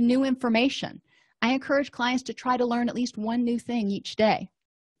open to new information. I encourage clients to try to learn at least one new thing each day,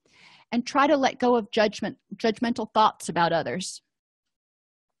 and try to let go of judgmental thoughts about others.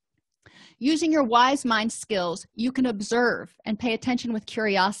 Using your wise mind skills, you can observe and pay attention with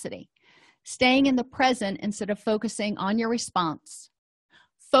curiosity, staying in the present instead of focusing on your response,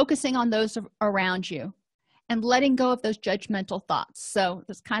 focusing on those around you, and letting go of those judgmental thoughts. So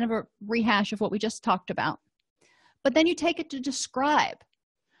that's kind of a rehash of what we just talked about. But then you take it to describe.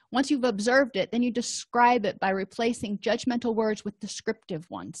 Once you've observed it, then you describe it by replacing judgmental words with descriptive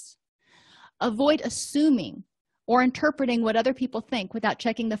ones. Avoid assuming or interpreting what other people think without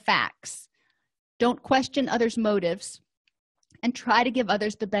checking the facts. Don't question others' motives, and try to give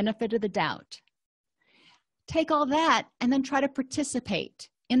others the benefit of the doubt. Take all that and then try to participate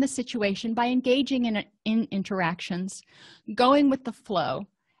in the situation by engaging in interactions, going with the flow,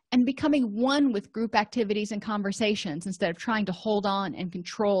 and becoming one with group activities and conversations instead of trying to hold on and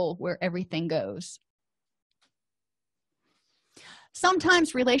control where everything goes.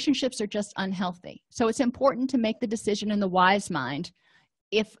 Sometimes relationships are just unhealthy, so it's important to make the decision in the wise mind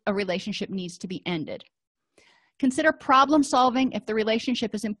if a relationship needs to be ended. Consider problem solving if the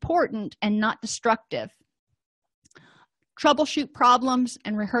relationship is important and not destructive. Troubleshoot problems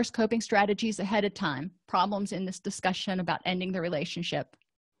and rehearse coping strategies ahead of time, problems in this discussion about ending the relationship.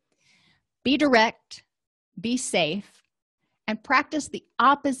 Be direct, be safe, and practice the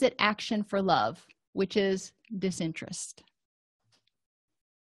opposite action for love, which is disinterest.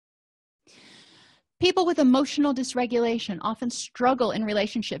 People with emotional dysregulation often struggle in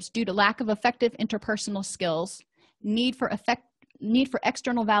relationships due to lack of effective interpersonal skills, need for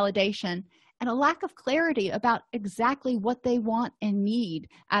external validation, and a lack of clarity about exactly what they want and need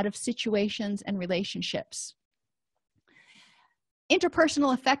out of situations and relationships.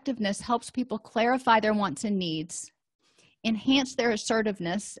 Interpersonal effectiveness helps people clarify their wants and needs, enhance their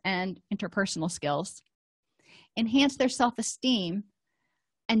assertiveness and interpersonal skills, enhance their self-esteem,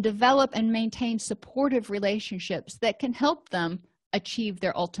 and develop and maintain supportive relationships that can help them achieve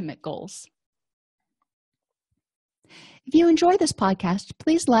their ultimate goals. If you enjoy this podcast,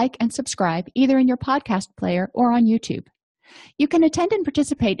 please like and subscribe either in your podcast player or on YouTube. You can attend and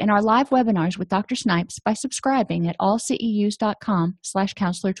participate in our live webinars with Dr. Snipes by subscribing at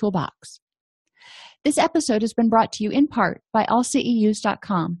allceus.com/counselor-toolbox. This episode has been brought to you in part by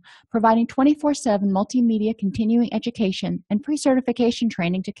allceus.com, providing 24/7 multimedia continuing education and pre-certification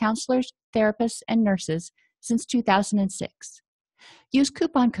training to counselors, therapists, and nurses since 2006. Use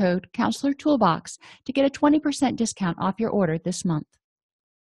coupon code Counselor Toolbox to get a 20% discount off your order this month.